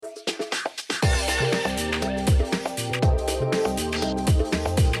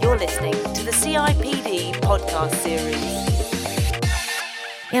listening to the CIPD podcast series.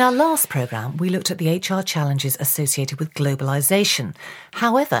 In our last programme, we looked at the HR challenges associated with globalisation.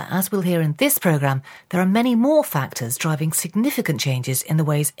 However, as we'll hear in this programme, there are many more factors driving significant changes in the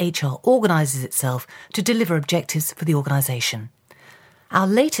ways HR organises itself to deliver objectives for the organisation. Our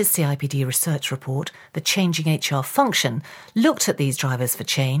latest CIPD research report, The Changing HR Function, looked at these drivers for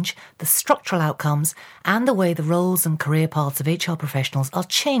change, the structural outcomes, and the way the roles and career paths of HR professionals are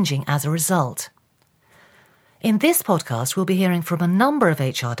changing as a result. In this podcast, we'll be hearing from a number of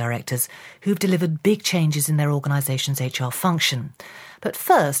HR directors who've delivered big changes in their organisation's HR function. But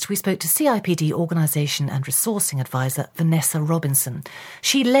first, we spoke to CIPD Organisation and Resourcing Advisor Vanessa Robinson.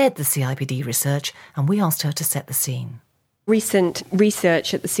 She led the CIPD research, and we asked her to set the scene. Recent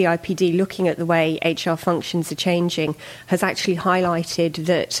research at the CIPD looking at the way HR functions are changing has actually highlighted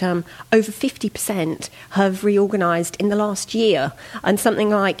that over 50% have reorganised in the last year, and something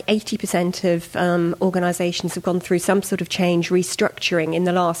like 80% of organisations have gone through some sort of change restructuring in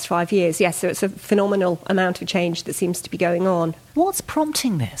the last 5 years. Yes, so it's a phenomenal amount of change that seems to be going on. What's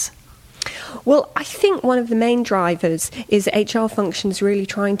prompting this? Well, I think one of the main drivers is HR functions really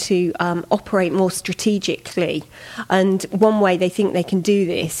trying to operate more strategically. And one way they think they can do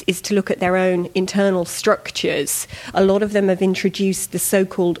this is to look at their own internal structures. A lot of them have introduced the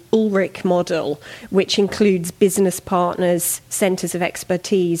so-called Ulrich model, which includes business partners, centres of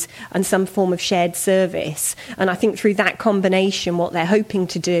expertise, and some form of shared service. And I think through that combination, what they're hoping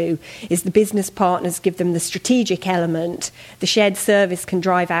to do is the business partners give them the strategic element, the shared service can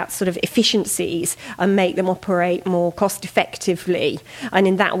drive out sort of efficiencies and make them operate more cost effectively, and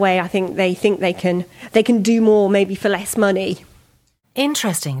in that way I think they can do more maybe for less money.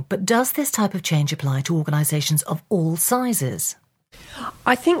 Interesting, but does this type of change apply to organisations of all sizes?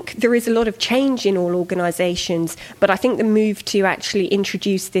 I think there is a lot of change in all organisations, but I think the move to actually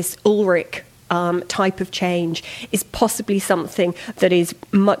introduce this Ulrich type of change is possibly something that is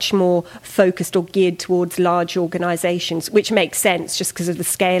much more focused or geared towards large organisations, which makes sense just because of the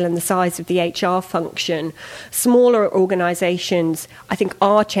scale and the size of the HR function. Smaller organisations, I think,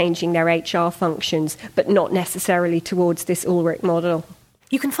 are changing their HR functions, but not necessarily towards this Ulrich model.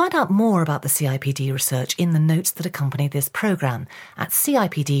 You can find out more about the CIPD research in the notes that accompany this programme at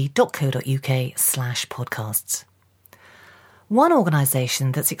cipd.co.uk/podcasts. One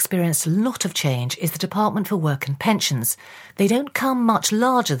organisation that's experienced a lot of change is the Department for Work and Pensions. They don't come much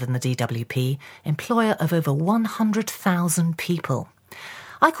larger than the DWP, employer of over 100,000 people.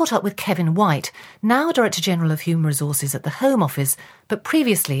 I caught up with Kevin White, now Director General of Human Resources at the Home Office, but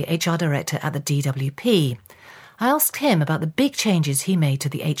previously HR Director at the DWP. I asked him about the big changes he made to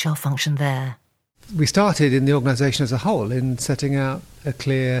the HR function there. We started in the organisation as a whole in setting out a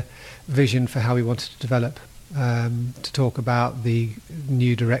clear vision for how we wanted to develop, to talk about the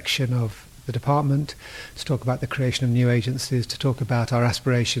new direction of the department, to talk about the creation of new agencies, to talk about our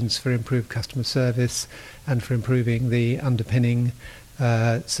aspirations for improved customer service and for improving the underpinning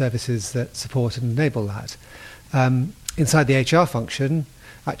services that support and enable that. Inside the HR function,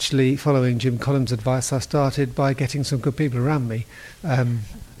 actually following Jim Collins' advice, I started by getting some good people around me,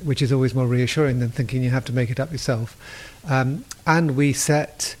 which is always more reassuring than thinking you have to make it up yourself. And we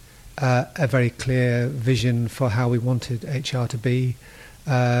set a very clear vision for how we wanted HR to be.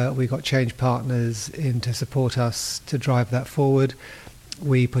 We got change partners in to support us to drive that forward.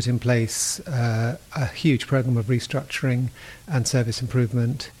 We put in place a huge programme of restructuring and service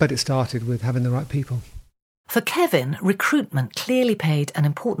improvement, but it started with having the right people. For Kevin, recruitment clearly played an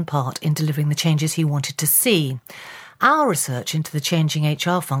important part in delivering the changes he wanted to see. Our research into the changing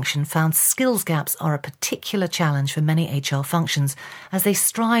HR function found skills gaps are a particular challenge for many HR functions as they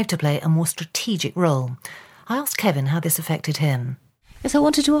strive to play a more strategic role. I asked Kevin how this affected him. Yes, I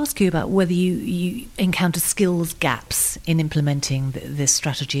wanted to ask you about whether you encountered skills gaps in implementing this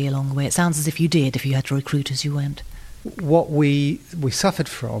strategy along the way. It sounds as if you did, if you had to recruit as you went. What we suffered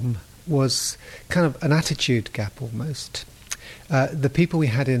from was kind of an attitude gap almost. The people we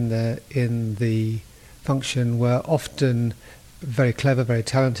had in the function were often very clever, very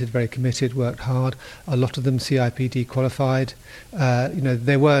talented, very committed, worked hard. A lot of them CIPD qualified.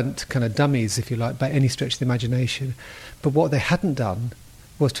 They weren't kind of dummies, if you like, by any stretch of the imagination. But what they hadn't done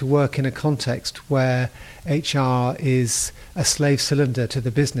was to work in a context where HR is a slave cylinder to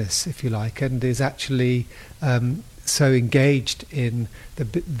the business, if you like, and is actually so engaged in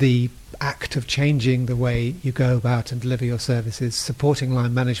the act of changing the way you go about and deliver your services, supporting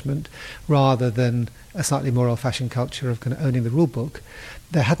line management, rather than a slightly more old-fashioned culture of kind of owning the rule book.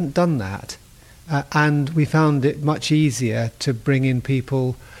 They hadn't done that, And we found it much easier to bring in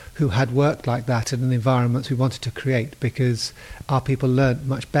people who had worked like that in the environments we wanted to create, because our people learnt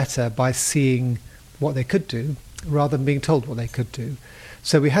much better by seeing what they could do rather than being told what they could do.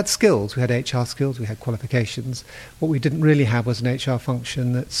 So we had skills, we had HR skills, we had qualifications. What we didn't really have was an HR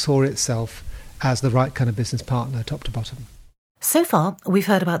function that saw itself as the right kind of business partner, top to bottom. So far, we've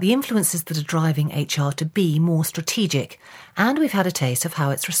heard about the influences that are driving HR to be more strategic, and we've had a taste of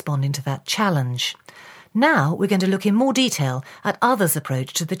how it's responding to that challenge. Now we're going to look in more detail at others'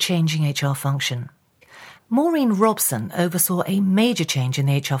 approach to the changing HR function. Maureen Robson oversaw a major change in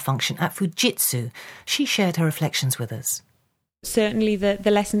the HR function at Fujitsu. She shared her reflections with us. Certainly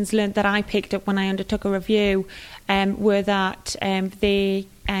the lessons learned that I picked up when I undertook a review were that the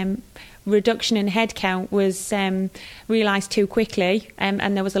reduction in headcount was realised too quickly,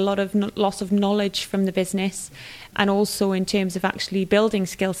 and there was a lot of loss of knowledge from the business, and also in terms of actually building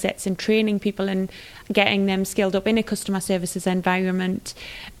skill sets and training people and getting them skilled up in a customer services environment.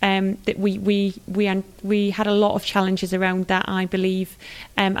 That we had a lot of challenges around that, I believe,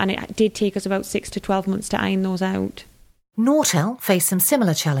 and it did take us about 6 to 12 months to iron those out. Nortel faced some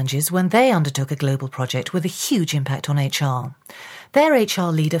similar challenges when they undertook a global project with a huge impact on HR. Their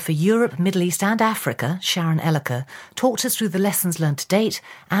HR leader for Europe, Middle East and Africa, Sharon Elliker, talked us through the lessons learned to date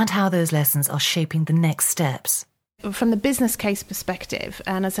and how those lessons are shaping the next steps. From the business case perspective,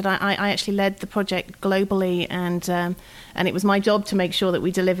 and as I said, I actually led the project globally, and it was my job to make sure that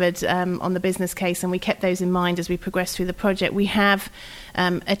we delivered on the business case, and we kept those in mind as we progressed through the project. We have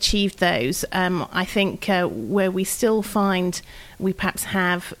achieved those. I think where we still find we perhaps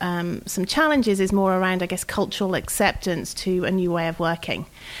have some challenges is more around, I guess, cultural acceptance to a new way of working.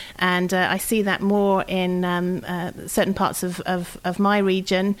 And I see that more in certain parts of my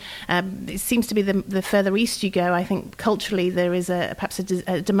region. It seems to be the further east you go, I think culturally there is perhaps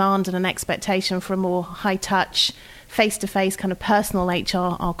a demand and an expectation for a more high-touch, face-to-face kind of personal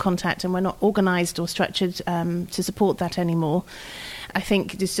HR contact, and we're not organised or structured to support that anymore. I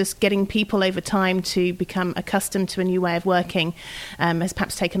think it's just getting people over time to become accustomed to a new way of working has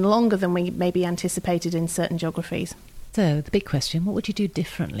perhaps taken longer than we maybe anticipated in certain geographies. So, the big question, what would you do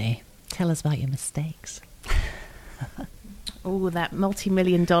differently? Tell us about your mistakes. Oh, that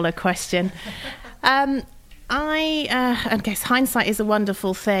multi-million-dollar question. I guess hindsight is a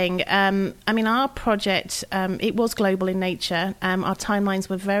wonderful thing. I mean, our project, it was global in nature. Our timelines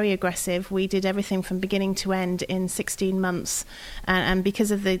were very aggressive. We did everything from beginning to end in 16 months. And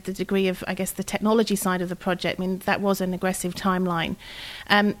because of the degree of, I guess, the technology side of the project, I mean, that was an aggressive timeline.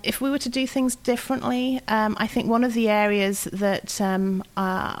 If we were to do things differently, I think one of the areas that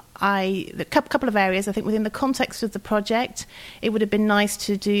a couple of areas, I think within the context of the project, it would have been nice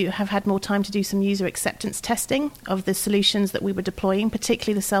to have had more time to do some user acceptance testing of the solutions that we were deploying,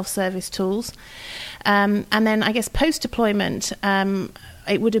 particularly the self-service tools. And then I guess post-deployment,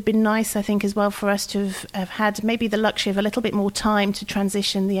 it would have been nice, I think, as well for us to have had maybe the luxury of a little bit more time to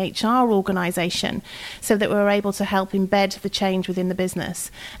transition the HR organisation so that we were able to help embed the change within the business.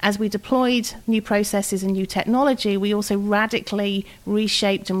 As we deployed new processes and new technology, we also radically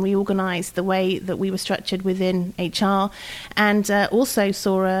reshaped and reorganised the way that we were structured within HR, and also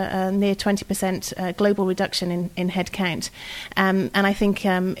saw a near 20% global reduction in headcount. And I think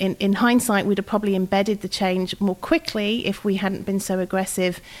in hindsight, we'd have probably embedded the change more quickly if we hadn't been so aggressive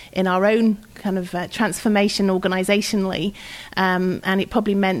in our own kind of transformation organisationally, and it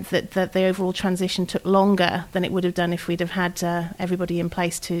probably meant that the overall transition took longer than it would have done if we'd have had everybody in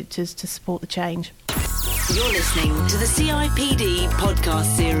place to support the change. You're listening to the CIPD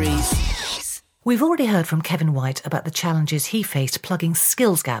podcast series. We've already heard from Kevin White about the challenges he faced plugging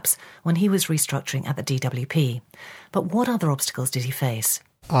skills gaps when he was restructuring at the DWP. But what other obstacles did he face?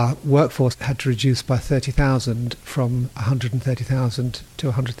 Our workforce had to reduce by 30,000 from 130,000 to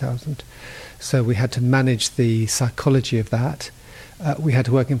 100,000. So we had to manage the psychology of that. We had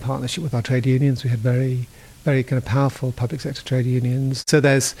to work in partnership with our trade unions. We had very, very kind of powerful public sector trade unions. So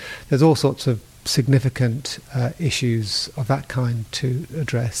there's all sorts of significant issues of that kind to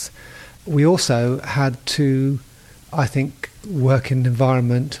address. We also had to, I think, work in an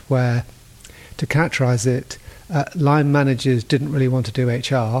environment where, to characterise it, line managers didn't really want to do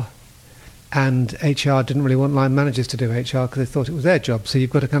HR, and HR didn't really want line managers to do HR because they thought it was their job. So you've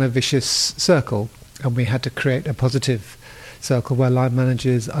got a kind of vicious circle, and we had to create a positive circle where line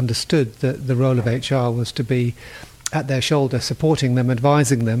managers understood that the role of HR was to be at their shoulder, supporting them,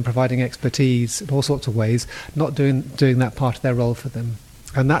 advising them, providing expertise in all sorts of ways, not doing that part of their role for them.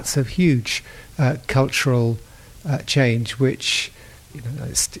 And that's a huge cultural change, which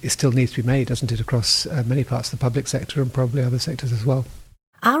it still needs to be made, doesn't it, across many parts of the public sector and probably other sectors as well.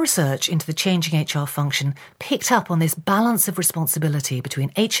 Our research into the changing HR function picked up on this balance of responsibility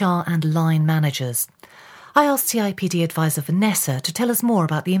between HR and line managers. I asked CIPD advisor Vanessa to tell us more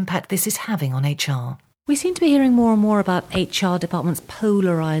about the impact this is having on HR. We seem to be hearing more and more about HR departments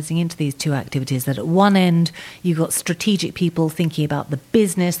polarising into these two activities, that at one end you've got strategic people thinking about the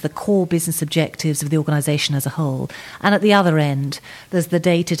business, the core business objectives of the organisation as a whole, and at the other end there's the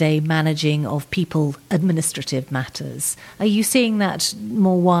day-to-day managing of people administrative matters. Are you seeing that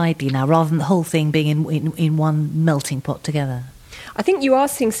more widely now, rather than the whole thing being in one melting pot together? I think you are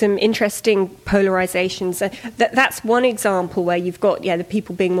seeing some interesting polarisations. That's one example where you've got the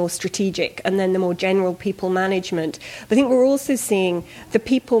people being more strategic and then the more general people management. But I think we're also seeing the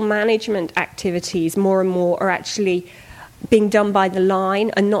people management activities more and more are actually being done by the line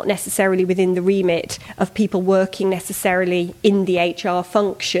and not necessarily within the remit of people working necessarily in the HR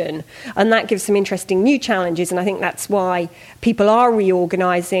function. And that gives some interesting new challenges, and I think that's why people are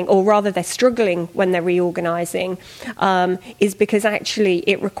reorganising, or rather they're struggling when they're reorganising, is because actually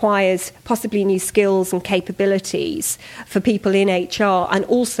it requires possibly new skills and capabilities for people in HR and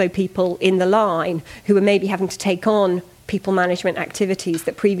also people in the line who are maybe having to take on people management activities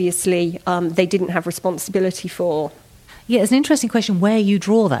that previously they didn't have responsibility for. Yeah, it's an interesting question where you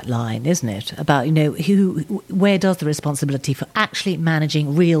draw that line, isn't it? About, where does the responsibility for actually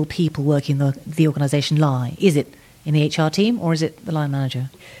managing real people working the organisation lie? Is it in the HR team or is it the line manager?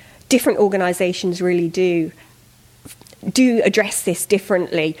 Different organisations really do address this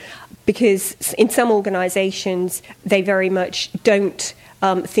differently, because in some organisations they very much don't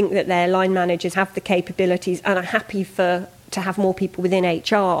think that their line managers have the capabilities and are happy to have more people within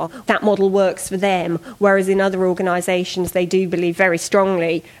HR. That model works for them, whereas in other organisations they do believe very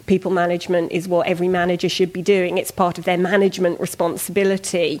strongly people management is what every manager should be doing. It's part of their management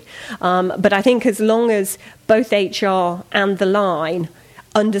responsibility. But I think as long as both HR and the line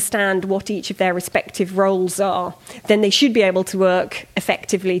understand what each of their respective roles are, then they should be able to work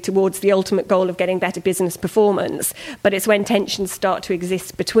effectively towards the ultimate goal of getting better business performance. But it's when tensions start to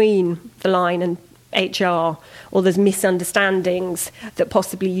exist between the line and HR, or there's misunderstandings, that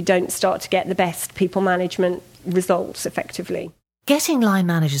possibly you don't start to get the best people management results effectively. Getting line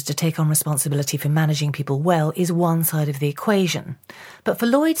managers to take on responsibility for managing people well is one side of the equation. But for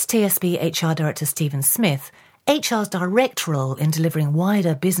Lloyds TSB HR Director Stephen Smith, HR's direct role in delivering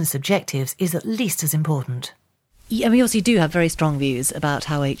wider business objectives is at least as important. I mean, obviously you do have very strong views about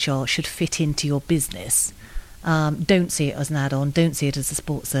how HR should fit into your business. Don't see it as an add-on, don't see it as a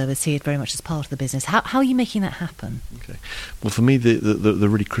support service, see it very much as part of the business. How are you making that happen? Okay. Well, for me, the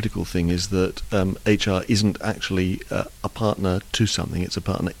really critical thing is that HR isn't actually a partner to something, it's a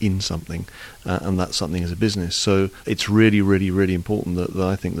partner in something, and that something is a business. So it's really, really, really important that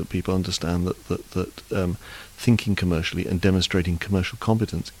I think that people understand that thinking commercially and demonstrating commercial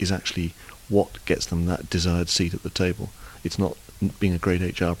competence is actually what gets them that desired seat at the table. It's not being a great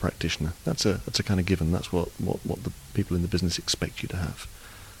HR practitioner. That's a kind of given. That's what the people in the business expect you to have.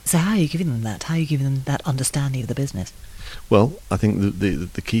 So how are you giving them that? How are you giving them that understanding of the business? Well, I think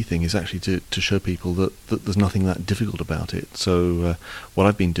the key thing is actually to show people that there's nothing that difficult about it. So what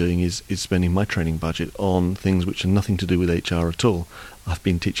I've been doing is spending my training budget on things which are nothing to do with HR at all. I've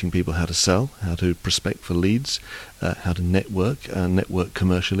been teaching people how to sell, how to prospect for leads, how to network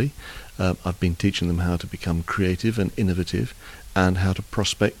commercially. I've been teaching them how to become creative and innovative, and how to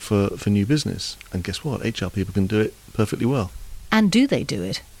prospect for new business. And guess what? HR people can do it perfectly well. And do they do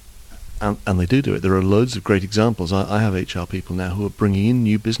it? And they do it. There are loads of great examples. I have HR people now who are bringing in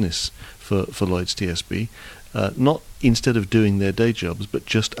new business for Lloyds TSB, not instead of doing their day jobs, but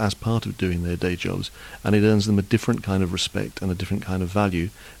just as part of doing their day jobs. And it earns them a different kind of respect and a different kind of value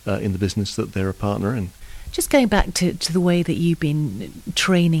in the business that they're a partner in. Just going back to the way that you've been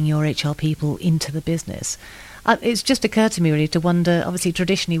training your HR people into the business, it's just occurred to me really to wonder, obviously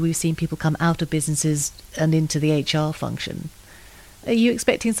traditionally we've seen people come out of businesses and into the HR function. Are you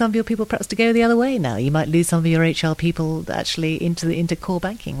expecting some of your people perhaps to go the other way now? You might lose some of your HR people actually into core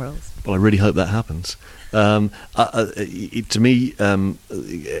banking roles. Well, I really hope that happens. To me,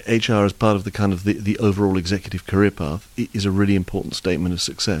 HR as part of the kind of the overall executive career path is a really important statement of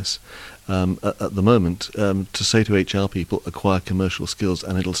success. At the moment, to say to HR people, acquire commercial skills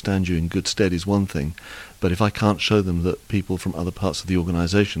and it'll stand you in good stead is one thing. But if I can't show them that people from other parts of the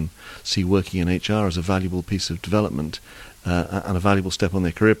organisation see working in HR as a valuable piece of development and a valuable step on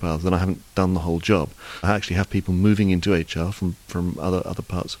their career path, then I haven't done the whole job. I actually have people moving into HR from other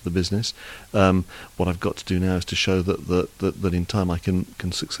parts of the business. What I've got to do now is to show that in time I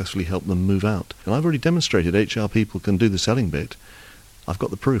can successfully help them move out. And I've already demonstrated HR people can do the selling bit. I've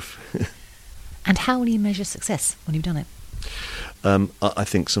got the proof. And how will you measure success when you've done it? I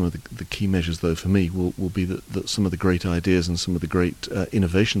think some of the key measures, though, for me, will be that some of the great ideas and some of the great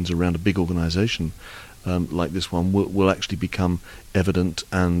innovations around a big organisation like this one will actually become evident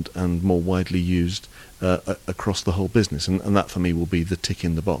and more widely used across the whole business, and that for me will be the tick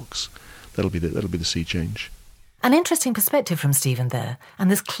in the box. That'll be the sea change. An interesting perspective from Stephen there, and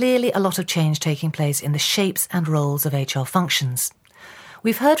there's clearly a lot of change taking place in the shapes and roles of HR functions.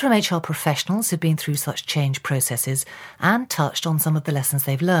 We've heard from HR professionals who've been through such change processes and touched on some of the lessons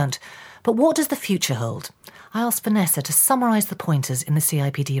they've learned. But what does the future hold? I asked Vanessa to summarise the pointers in the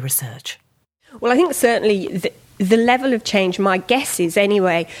CIPD research. Well, I think certainly the level of change, my guess is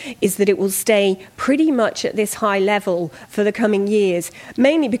anyway, is that it will stay pretty much at this high level for the coming years,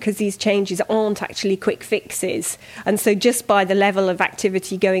 mainly because these changes aren't actually quick fixes. And so just by the level of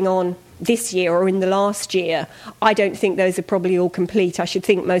activity going on this year or in the last year, I don't think those are probably all complete. I should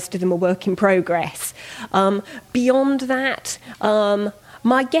think most of them are work in progress. Beyond that,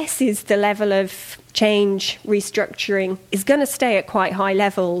 my guess is the level of change, restructuring is going to stay at quite high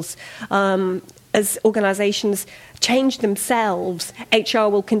levels. As organisations change themselves, HR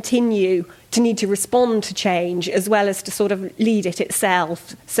will continue to need to respond to change as well as to sort of lead it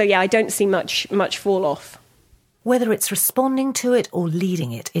itself. So yeah, I don't see much fall off. Whether it's responding to it or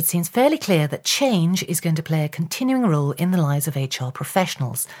leading it, it seems fairly clear that change is going to play a continuing role in the lives of HR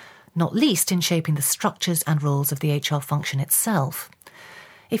professionals, not least in shaping the structures and roles of the HR function itself.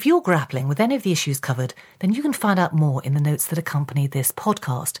 If you're grappling with any of the issues covered, then you can find out more in the notes that accompany this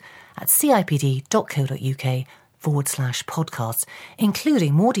podcast at cipd.co.uk/podcasts,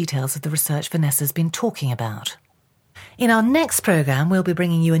 including more details of the research Vanessa's been talking about. In our next programme, we'll be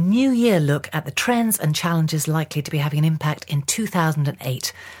bringing you a new year look at the trends and challenges likely to be having an impact in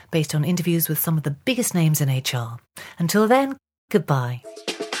 2008, based on interviews with some of the biggest names in HR. Until then, goodbye.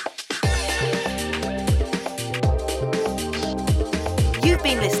 You've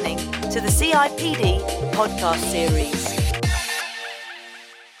been listening to the CIPD podcast series.